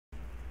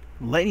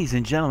Ladies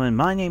and gentlemen,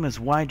 my name is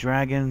White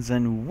Dragons,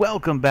 and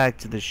welcome back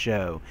to the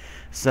show.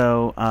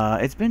 So,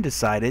 it's been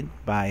decided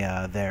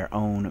by their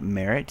own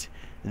merit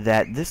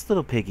that this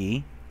little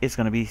piggy is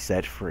going to be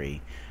set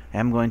free.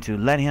 I'm going to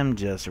let him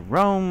just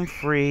roam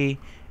free,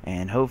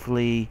 and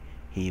hopefully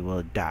he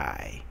will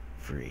die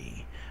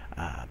free.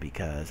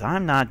 Because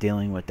I'm not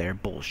dealing with their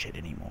bullshit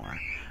anymore.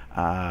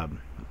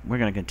 We're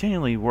going to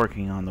continually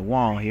working on the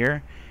wall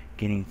here,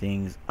 getting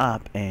things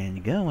up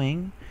and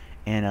going.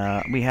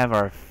 And we have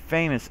our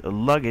famous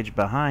luggage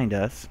behind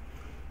us,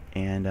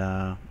 and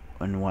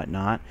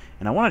whatnot.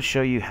 And I want to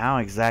show you how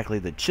exactly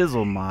the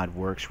chisel mod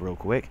works real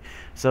quick.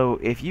 So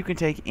if you can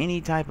take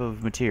any type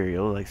of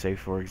material, like say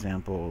for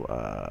example,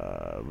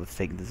 let's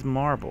take this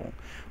marble.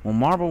 Well,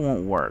 marble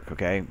won't work,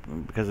 okay,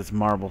 because it's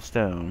marble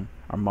stone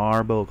or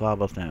marble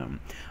cobblestone.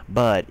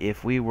 But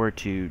if we were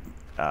to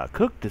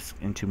cook this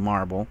into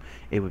marble,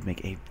 it would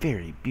make a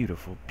very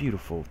beautiful,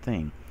 beautiful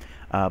thing.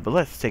 But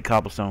let's take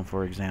cobblestone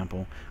for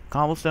example.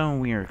 Cobblestone,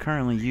 we are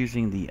currently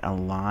using the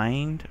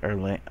aligned or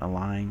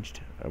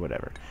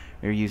whatever.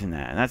 We're using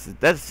that, and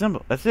that's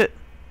simple. That's it.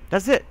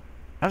 That's it.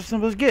 That's as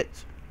simple as it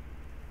gets.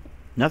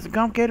 Nothing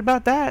complicated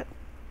about that,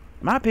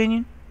 in my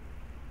opinion.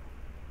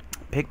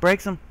 Pick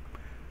breaks them.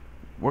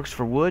 Works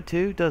for wood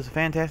too. Does a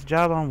fantastic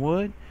job on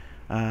wood.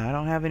 I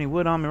don't have any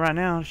wood on me right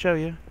now to show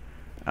you.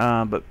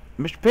 But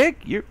Mr. Pig,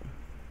 you're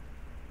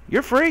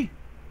free.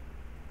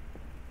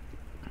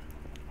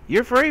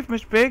 You're free,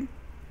 Mr. Pig.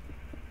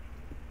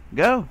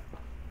 Go.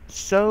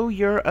 Sow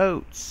your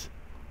oats.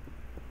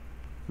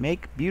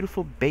 Make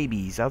beautiful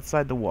babies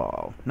outside the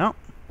wall. No.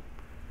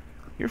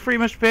 You're free,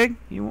 Mr. Pig.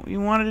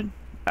 You wanted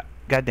it?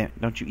 God damn it.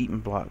 Don't you eat my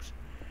blocks.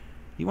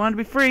 You wanted to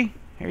be free.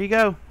 Here you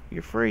go.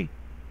 You're free.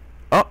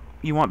 Oh,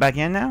 you want back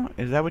in now?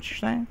 Is that what you're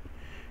saying?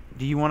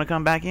 Do you want to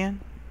come back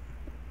in?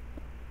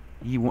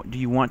 Do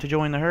you want to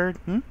join the herd?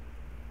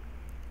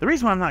 The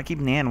reason why I'm not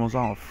keeping the animals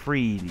all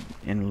free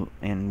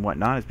and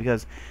whatnot is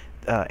because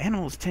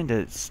animals tend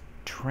to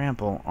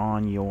trample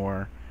on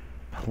your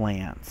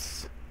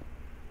plants,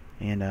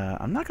 and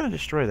I'm not going to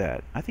destroy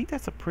that. I think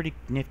that's a pretty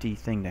nifty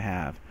thing to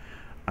have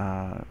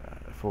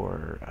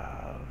for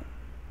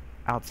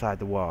outside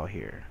the wall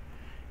here.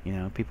 You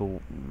know,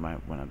 people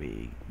might want to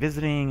be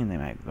visiting, and they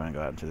might want to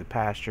go out into the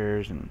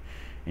pastures and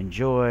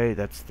enjoy.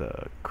 That's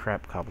the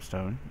crap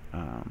cobblestone.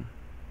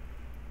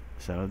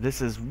 So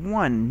this is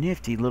one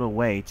nifty little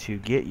way to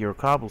get your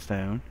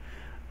cobblestone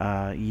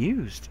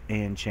used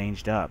and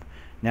changed up.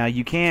 Now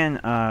you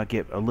can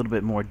get a little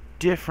bit more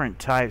different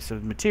types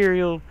of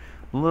material,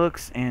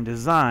 looks, and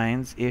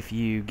designs if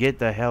you get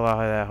the hell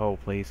out of that hole,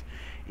 please.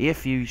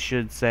 If you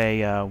should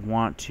say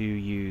want to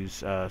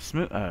use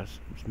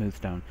smooth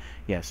stone,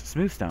 yes,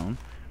 smooth stone.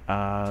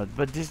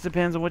 But this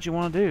depends on what you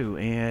want to do.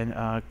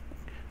 And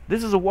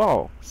this is a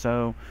wall,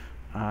 so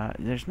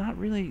there's not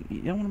really.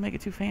 You don't want to make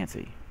it too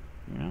fancy.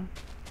 You know,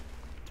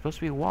 it's supposed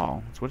to be a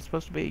wall. That's what it's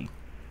supposed to be.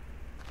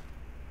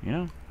 You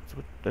know,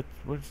 that's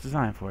what it's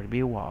designed for, to be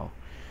a wall.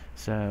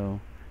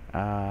 So,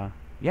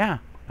 yeah.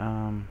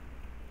 We've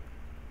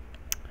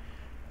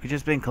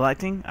just been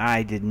collecting.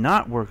 I did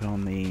not work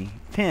on the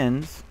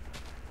pins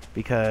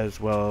because,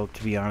 well,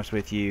 to be honest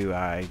with you,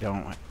 I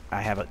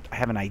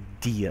have an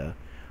idea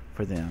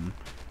for them,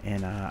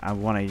 and I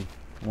want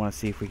to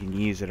see if we can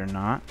use it or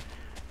not.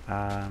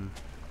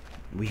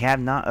 We have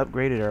not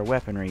upgraded our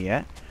weaponry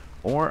yet,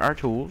 or our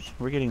tools.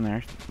 We're getting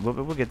there.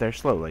 We'll get there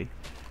slowly.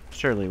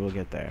 Surely we'll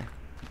get there.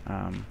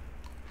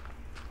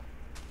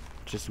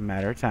 Just a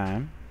matter of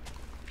time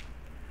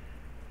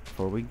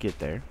before we get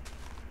there.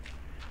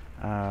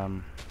 But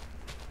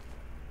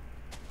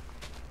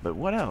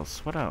what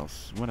else? What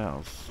else? What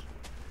else?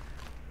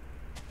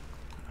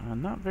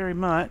 Not very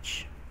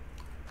much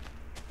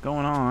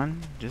going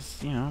on.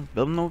 Just, you know,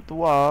 building up the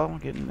wall,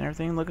 getting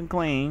everything looking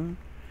clean.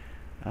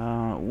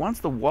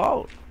 Once the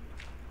wall...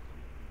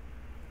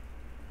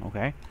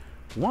 Okay.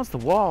 Once the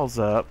wall's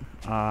up,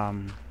 I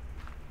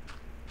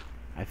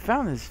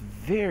found this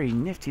very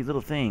nifty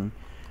little thing.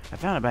 I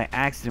found it by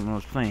accident when I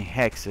was playing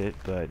Hexit,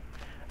 but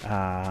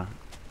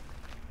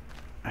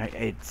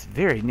it's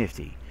very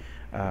nifty.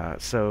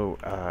 So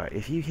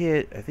if you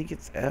hit, I think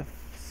it's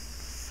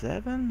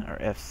F7 or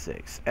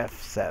F6?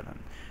 F7.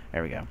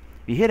 There we go.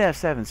 If you hit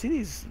F7, see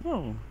these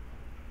little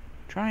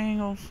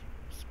triangles?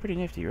 It's pretty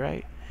nifty,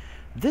 right?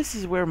 This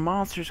is where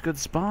monsters could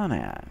spawn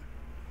at.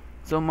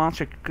 So a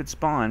monster could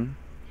spawn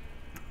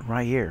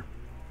right here.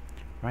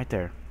 Right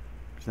there.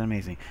 Isn't that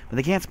amazing? But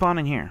they can't spawn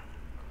in here.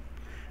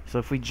 So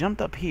if we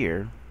jumped up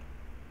here,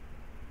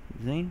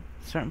 see?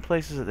 Certain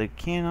places that they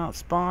cannot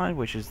spawn,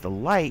 which is the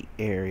light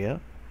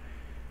area.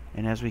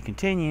 And as we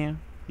continue,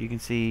 you can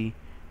see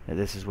that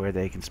this is where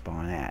they can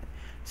spawn at.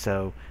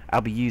 So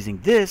I'll be using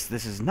this.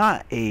 This is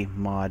not a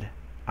mod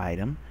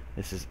item.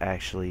 This is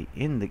actually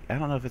in the... I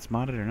don't know if it's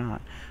modded or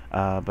not.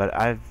 But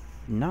I've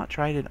not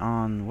tried it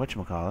on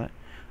whatchamacallit,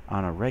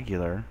 on a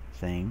regular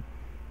thing.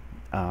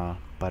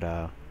 But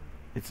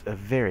it's a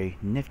very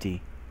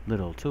nifty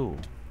little tool.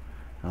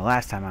 And the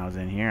last time I was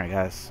in here, I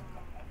guess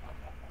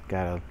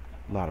got a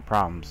lot of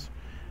problems.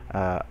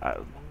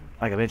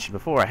 like I mentioned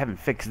before, I haven't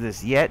fixed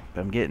this yet,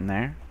 but I'm getting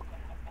there.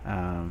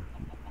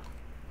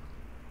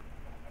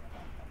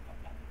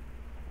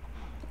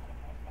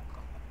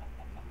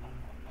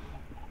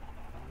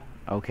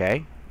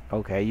 Okay.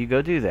 Okay, you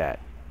go do that.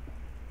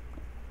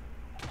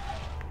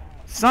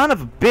 Son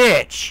of a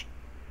bitch!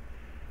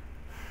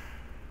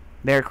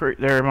 There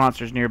are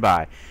monsters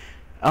nearby.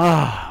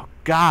 Oh,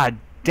 god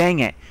dang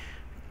it.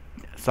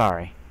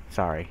 Sorry.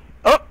 Sorry.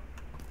 Oh!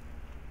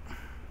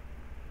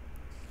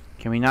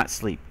 Can we not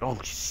sleep? Oh,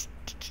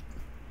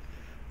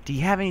 do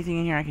you have anything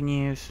in here I can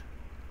use?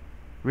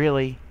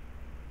 Really?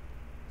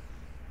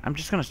 I'm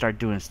just gonna start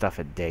doing stuff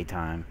at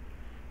daytime.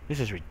 This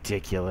is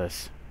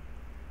ridiculous.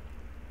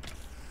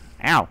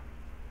 Ow.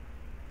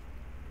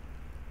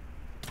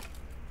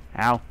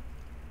 Ow.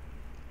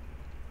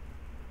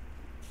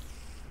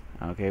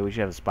 Okay, we should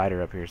have a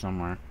spider up here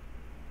somewhere.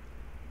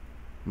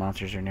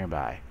 Monsters are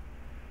nearby.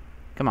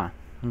 Come on,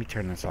 let me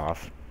turn this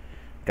off.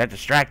 Got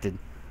distracted.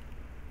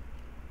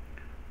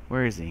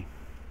 Where is he?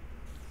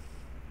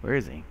 Where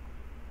is he?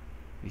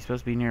 He's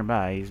supposed to be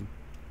nearby. He's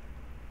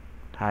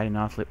hiding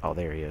off. Oh,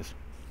 there he is.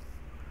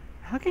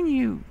 How can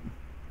you...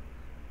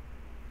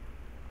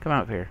 Come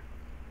up here.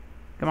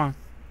 Come on.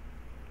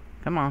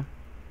 Come on.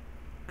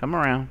 Come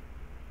around.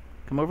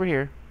 Come over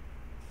here.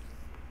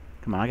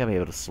 Come on, I gotta be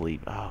able to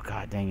sleep. Oh,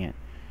 god dang it.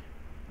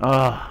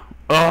 Oh.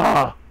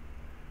 Oh.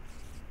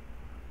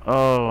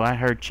 Oh, I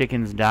heard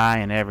chickens die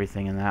and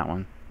everything in that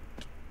one.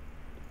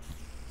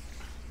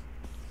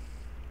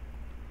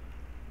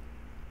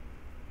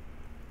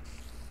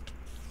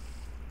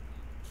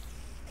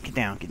 Get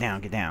down, get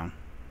down, get down.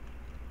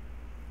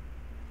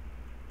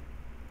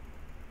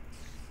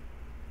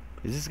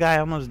 Is this guy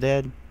almost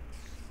dead?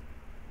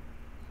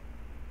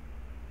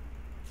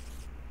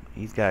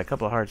 He's got a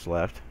couple of hearts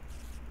left.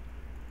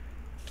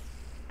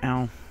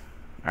 Ow.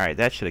 Alright,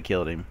 that should have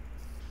killed him.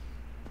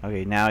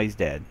 Okay, now he's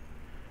dead.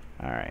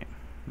 Alright.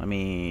 Let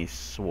me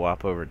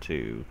swap over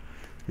to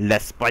La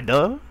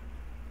Spider.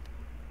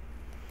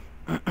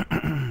 Ow,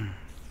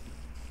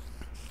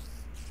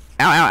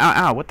 ow, ow,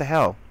 ow. What the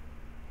hell?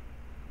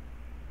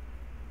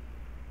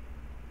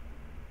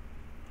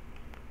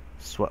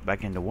 Swap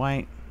back into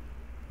white.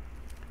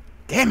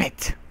 Damn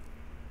it!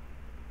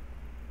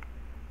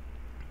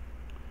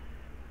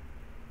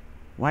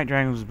 White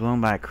dragon was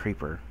blown by a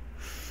creeper.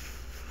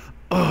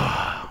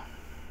 Ugh.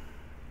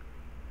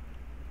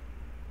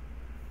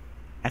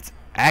 That's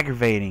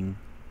aggravating.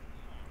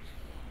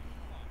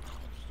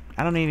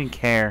 I don't even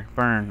care.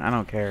 Burn. I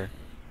don't care.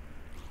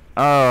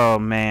 Oh,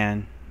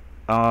 man.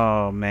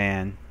 Oh,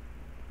 man.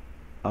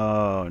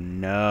 Oh,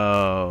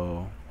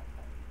 no.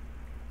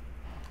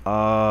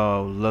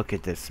 Oh, look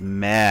at this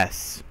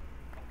mess.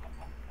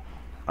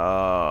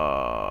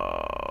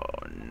 Oh,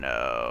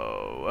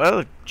 no. Well,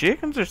 the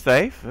chickens are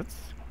safe. That's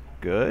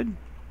good.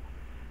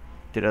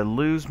 Did I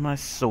lose my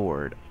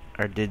sword?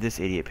 Or did this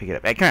idiot pick it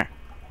up? Hey, come here.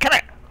 Come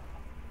here.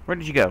 Where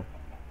did you go?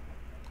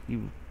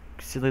 You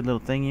silly little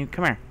thing, you.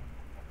 Come here.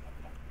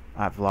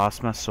 I've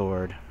lost my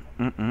sword.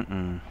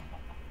 Damn.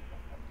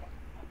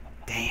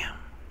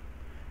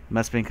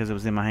 Must have been because it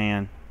was in my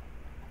hand.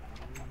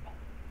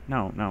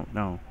 No, no,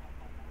 no.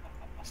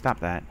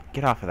 Stop that.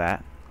 Get off of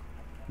that.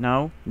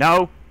 No.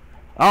 No.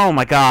 Oh,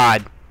 my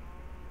God.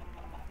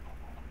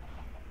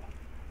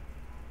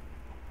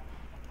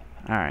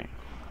 Alright.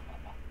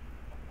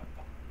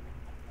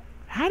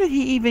 How did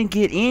he even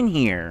get in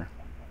here?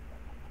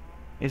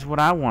 Is what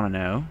I want to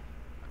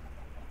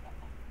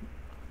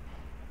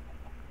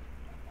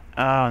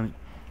know.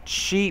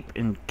 Sheep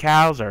and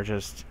cows are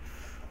just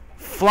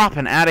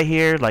flopping out of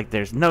here like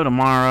there's no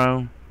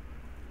tomorrow.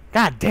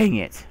 God dang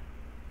it.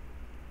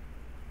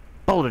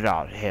 Boulder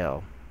dog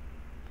hell.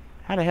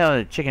 How the hell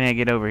did chicken egg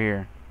get over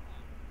here?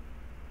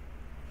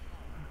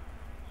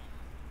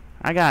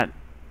 I got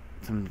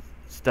some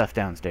stuff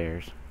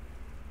downstairs.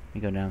 Let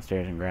me go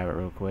downstairs and grab it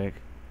real quick.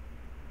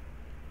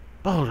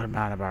 Boulder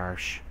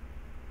Madabarsh.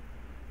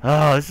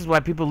 Oh, this is why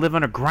people live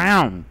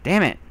underground.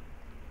 Damn it.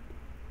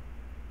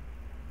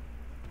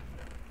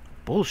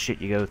 Bullshit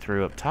you go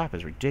through up top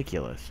is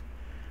ridiculous.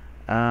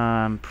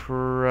 I'm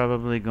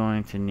probably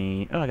going to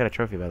need... Oh, I got a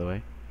trophy, by the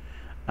way.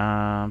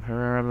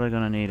 Probably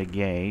going to need a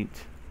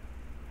gate.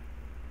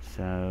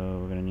 So,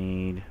 we're going to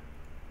need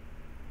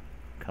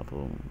a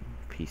couple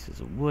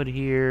pieces of wood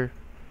here.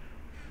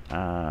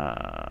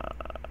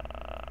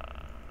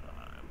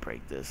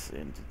 Break this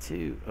into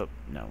two. Oh,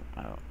 no.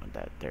 I don't want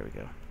that. There we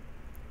go.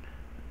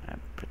 I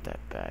put that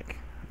back.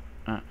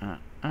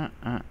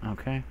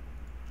 Okay.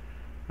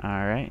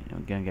 Alright. We're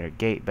going to get our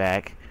gate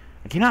back.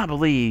 I cannot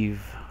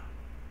believe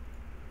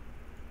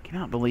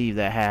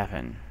that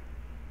happened.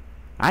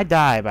 I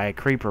die by a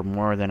creeper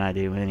more than I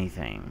do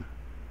anything.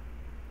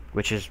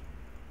 Which is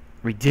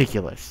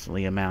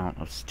ridiculously amount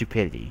of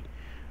stupidity.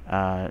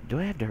 Do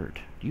I have dirt?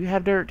 Do you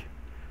have dirt?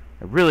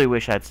 I really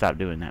wish I'd stop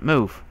doing that.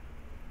 Move.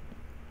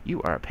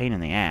 You are a pain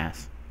in the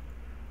ass.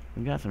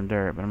 We've got some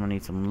dirt, but I'm going to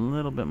need some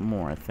little bit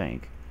more, I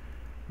think.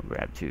 I'll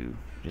grab two,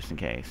 just in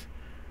case.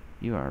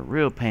 You are a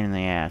real pain in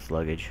the ass,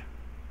 luggage.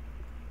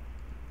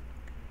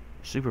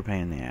 Super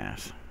pain in the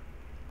ass.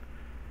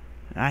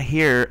 I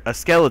hear a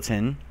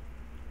skeleton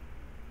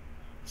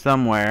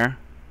somewhere.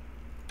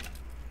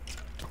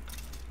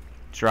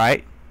 That's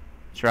right.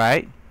 That's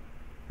right.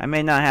 I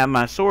may not have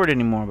my sword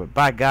anymore, but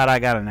by God, I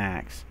got an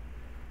axe.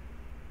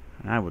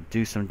 And I will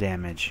do some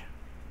damage.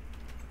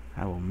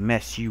 I will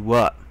mess you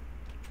up.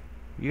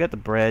 You got the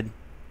bread?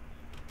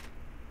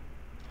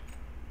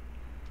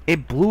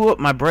 It blew up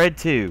my bread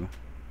too.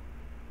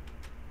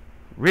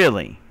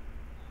 Really?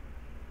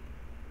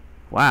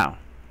 Wow.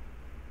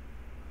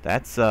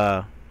 That's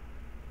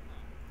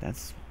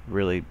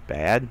really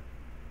bad.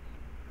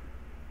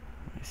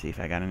 Let me see if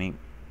I got any.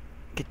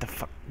 Get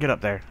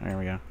up there. There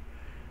we go.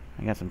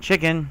 I got some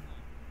chicken.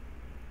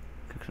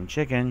 Cook some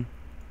chicken.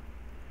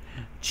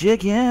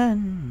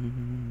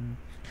 Chicken.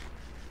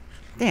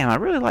 Damn, I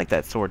really like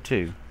that sword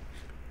too.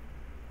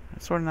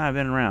 That sword and I have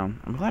been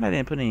around. I'm glad I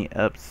didn't put any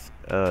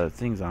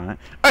things on it.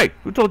 Hey,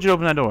 who told you to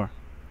open that door?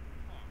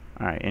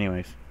 Alright,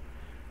 anyways.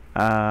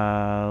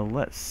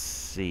 Let's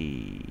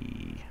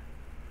see.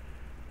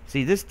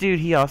 See, this dude,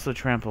 he also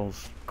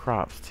tramples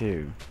crops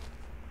too.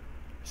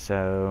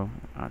 So,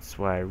 that's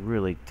why I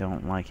really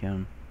don't like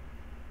him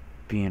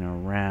being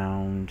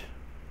around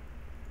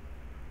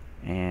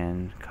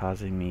and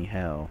causing me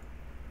hell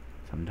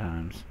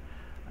sometimes.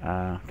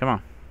 Come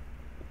on.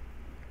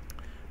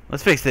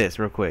 Let's fix this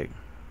real quick.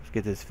 Let's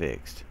get this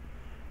fixed.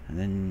 And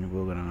then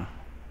we're gonna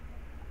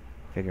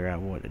figure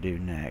out what to do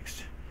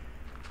next.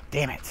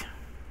 Damn it.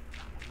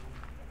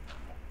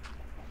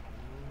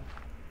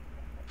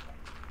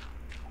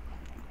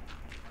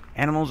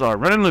 Animals are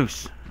running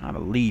loose. I'm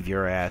gonna leave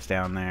your ass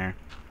down there.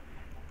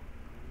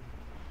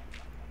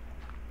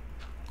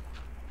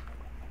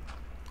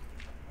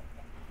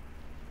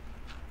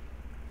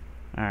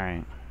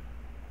 Alright.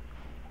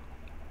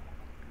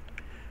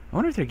 I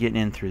wonder if they're getting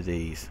in through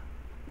these.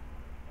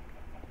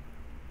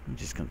 I'm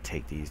just gonna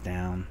take these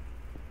down.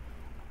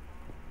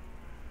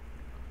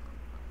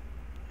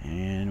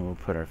 And we'll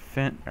put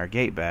our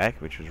gate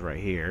back, which was right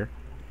here.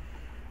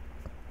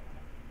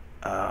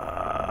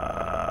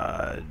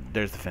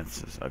 There's the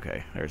fences.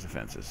 Okay, there's the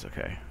fences.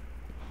 Okay.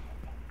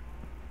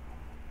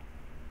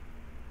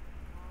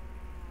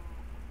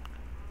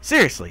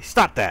 Seriously,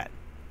 stop that.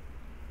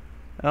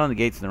 Oh, and the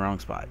gate's in the wrong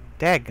spot.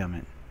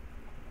 Dadgummit.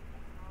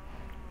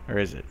 Or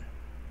is it?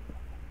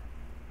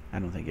 I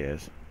don't think it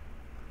is.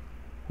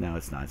 No,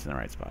 it's not. It's in the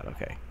right spot.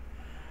 Okay.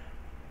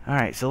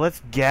 Alright, so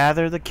let's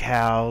gather the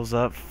cows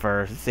up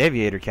first. This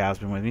aviator cow's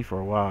been with me for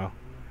a while.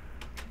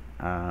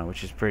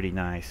 Which is pretty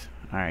nice.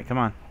 Alright, come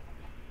on.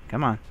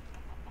 Come on.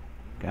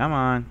 Come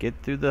on. Get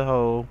through the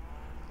hole.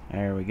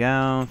 There we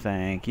go.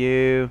 Thank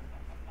you.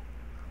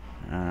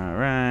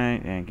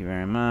 Alright. Thank you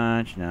very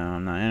much. No,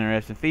 I'm not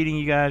interested in feeding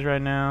you guys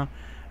right now.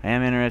 I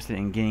am interested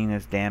in getting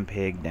this damn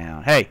pig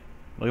down. Hey!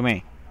 Look at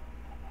me.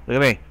 Look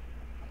at me.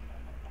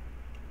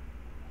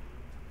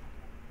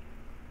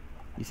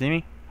 You see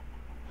me?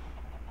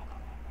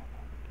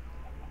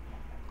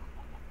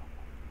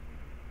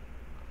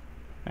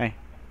 Hey.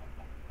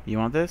 You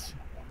want this?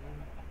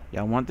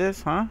 Y'all want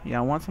this, huh?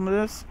 Y'all want some of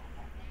this?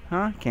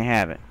 Huh? Can't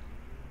have it.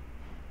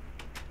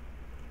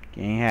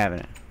 Can't have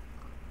it.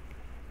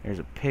 There's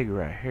a pig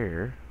right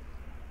here.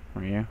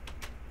 For you.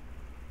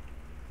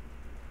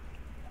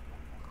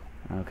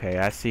 Okay,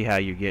 I see how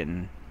you're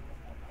getting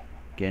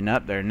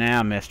up there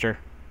now, mister.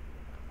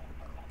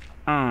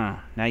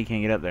 Now you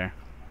can't get up there.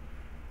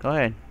 Go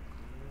ahead.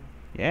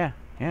 Yeah,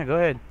 go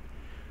ahead.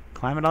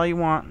 Climb it all you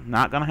want.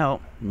 Not gonna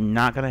help.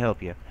 Not gonna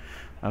help you.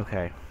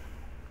 Okay.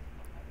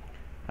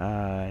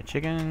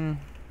 Chicken.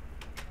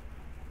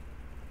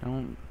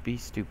 Don't be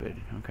stupid.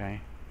 Okay.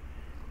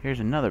 Here's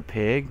another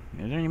pig.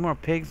 Is there any more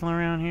pigs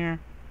around here?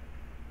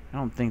 I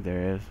don't think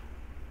there is.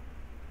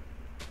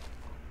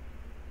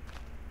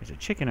 There's a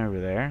chicken over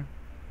there,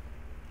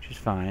 which is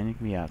fine. It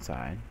can be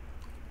outside.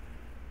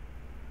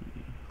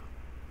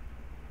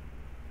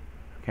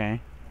 Okay.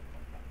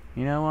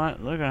 You know what?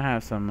 We're gonna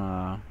have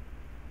some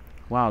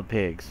wild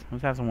pigs.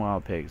 Let's have some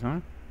wild pigs, huh?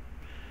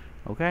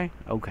 Okay?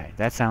 Okay.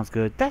 That sounds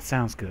good. That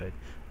sounds good.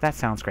 That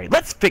sounds great.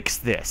 Let's fix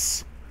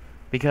this.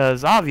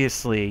 Because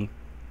obviously,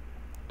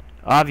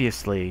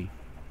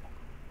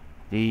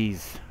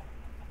 these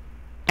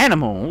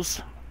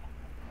animals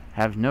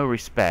have no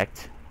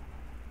respect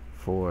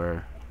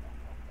for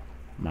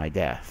my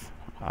death,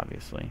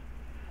 obviously.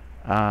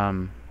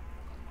 And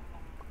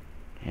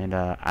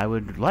I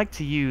would like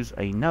to use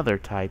another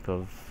type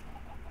of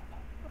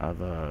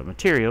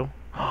material.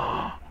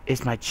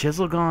 Is my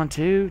chisel gone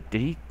too?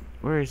 Did he?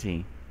 Where is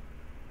he?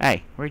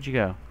 Hey, where'd you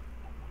go?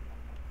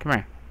 Come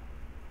here.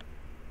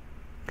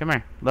 Come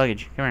here.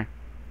 Luggage. Come here.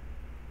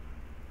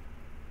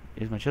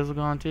 Is my chisel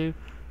gone too?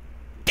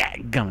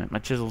 Dadgummit, my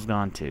chisel's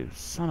gone too.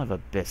 Son of a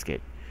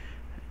biscuit.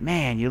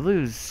 Man, you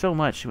lose so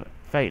much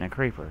fate in a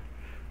creeper.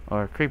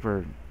 Or a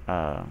creeper,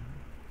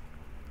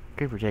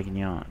 creeper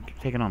taking on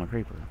a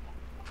creeper.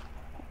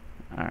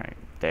 Alright,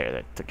 there,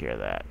 that took care of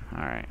that.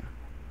 Alright.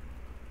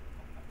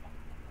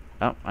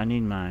 Oh, I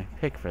need my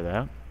pick for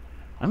that.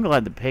 I'm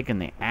glad the pick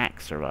and the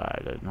axe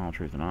survived, in all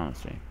truth and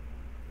honesty.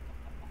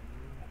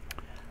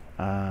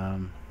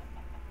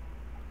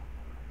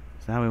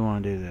 So how we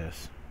want to do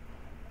this?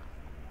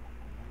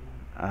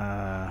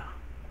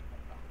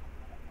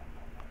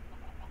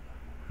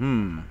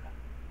 Hmm.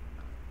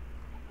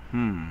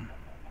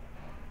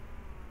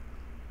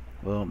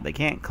 Well, they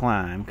can't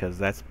climb because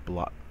that's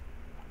block.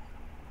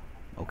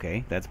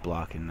 Okay, that's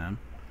blocking them.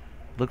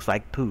 Looks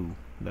like poo,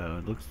 though.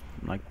 It looks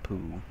like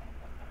poo.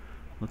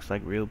 Looks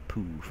like real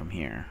poo from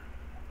here.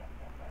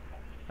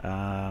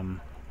 I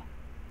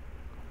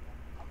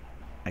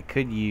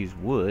could use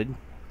wood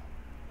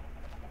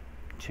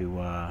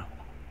to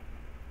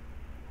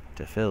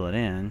fill it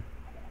in.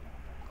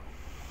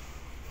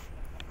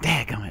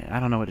 Dadgummit, I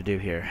don't know what to do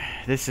here.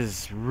 This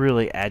is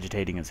really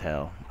agitating as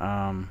hell.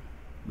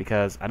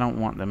 Because I don't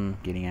want them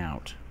getting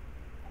out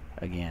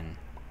again.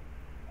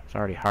 It's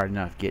already hard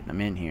enough getting them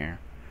in here,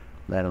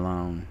 let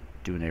alone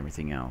doing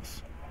everything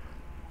else.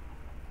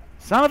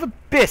 Son of a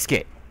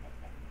biscuit!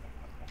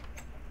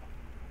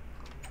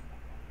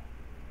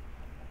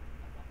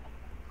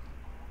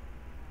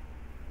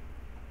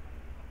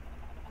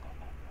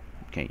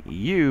 Okay,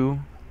 you...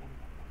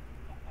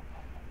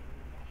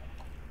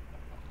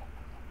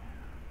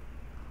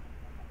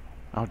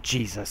 Oh,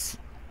 Jesus.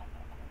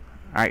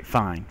 Alright,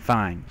 fine,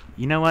 fine.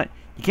 You know what?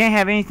 You can't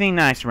have anything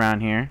nice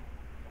around here.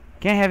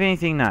 Can't have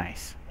anything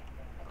nice.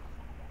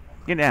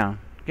 Get down.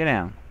 Get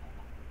down.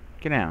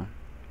 Get down.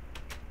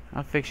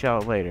 I'll fix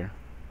y'all later.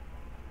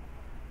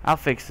 I'll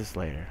fix this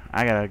later.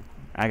 I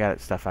got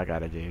stuff I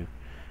gotta do.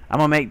 I'm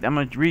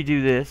gonna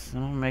redo this.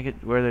 I'm gonna make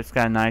it where it's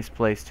got a nice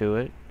place to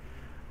it.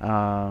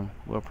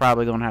 We're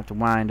probably gonna have to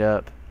wind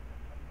up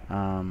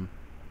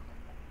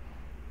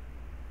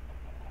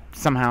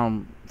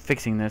somehow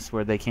fixing this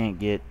where they can't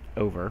get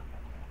over.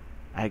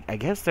 I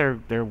guess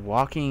they're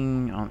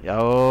walking on.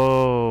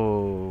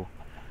 Oh,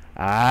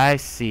 I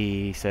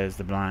see, says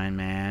the blind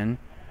man.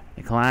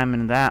 They're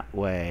climbing that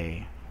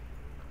way.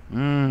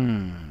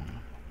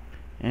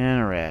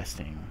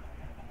 Interesting.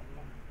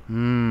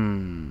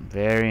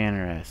 Very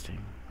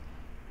interesting.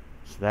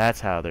 So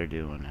that's how they're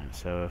doing it.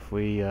 So if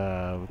we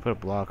put a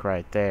block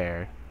right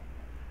there.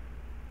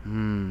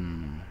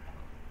 Damn.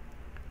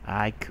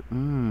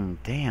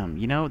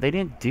 You know, they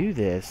didn't do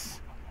this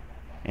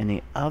in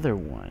the other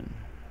one.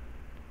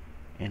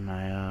 In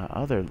my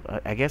other,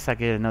 I guess I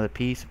get another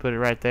piece, put it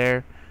right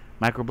there,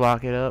 micro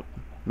block it up,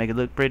 make it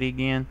look pretty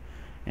again,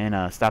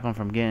 and stop them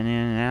from getting in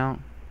and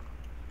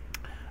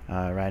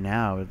out. Right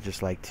now, I would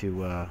just like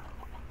to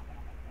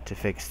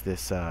fix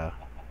this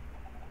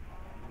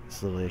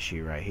this little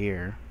issue right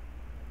here.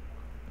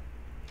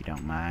 If you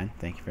don't mind,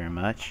 thank you very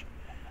much.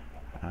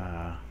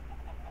 You're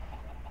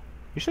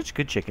such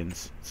good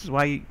chickens. This is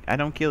why I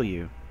don't kill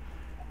you,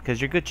 because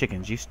you're good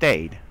chickens. You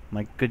stayed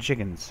like good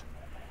chickens.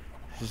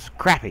 This is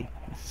crappy.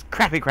 This is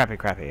crappy.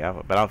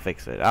 But I'll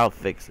fix it. I'll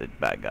fix it,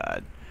 by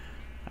God.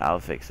 I'll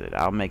fix it.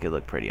 I'll make it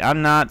look pretty.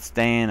 I'm not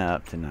staying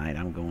up tonight.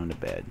 I'm going to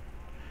bed.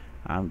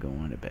 I'm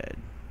going to bed.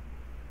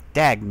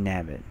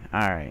 Dagnabbit.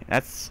 Alright,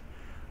 that's...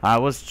 I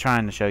was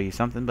trying to show you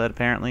something, but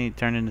apparently it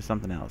turned into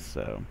something else,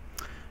 so...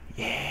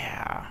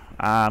 Yeah.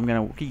 I'm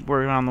going to keep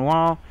working on the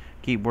wall,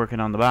 keep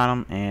working on the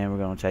bottom, and we're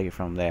going to take it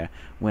from there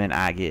when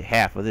I get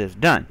half of this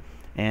done.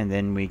 And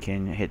then we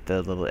can hit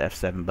the little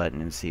F7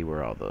 button and see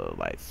where all the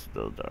lights,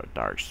 the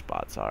dark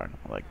spots are, and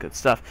all that good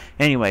stuff.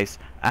 Anyways,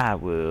 I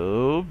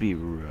will be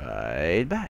right back.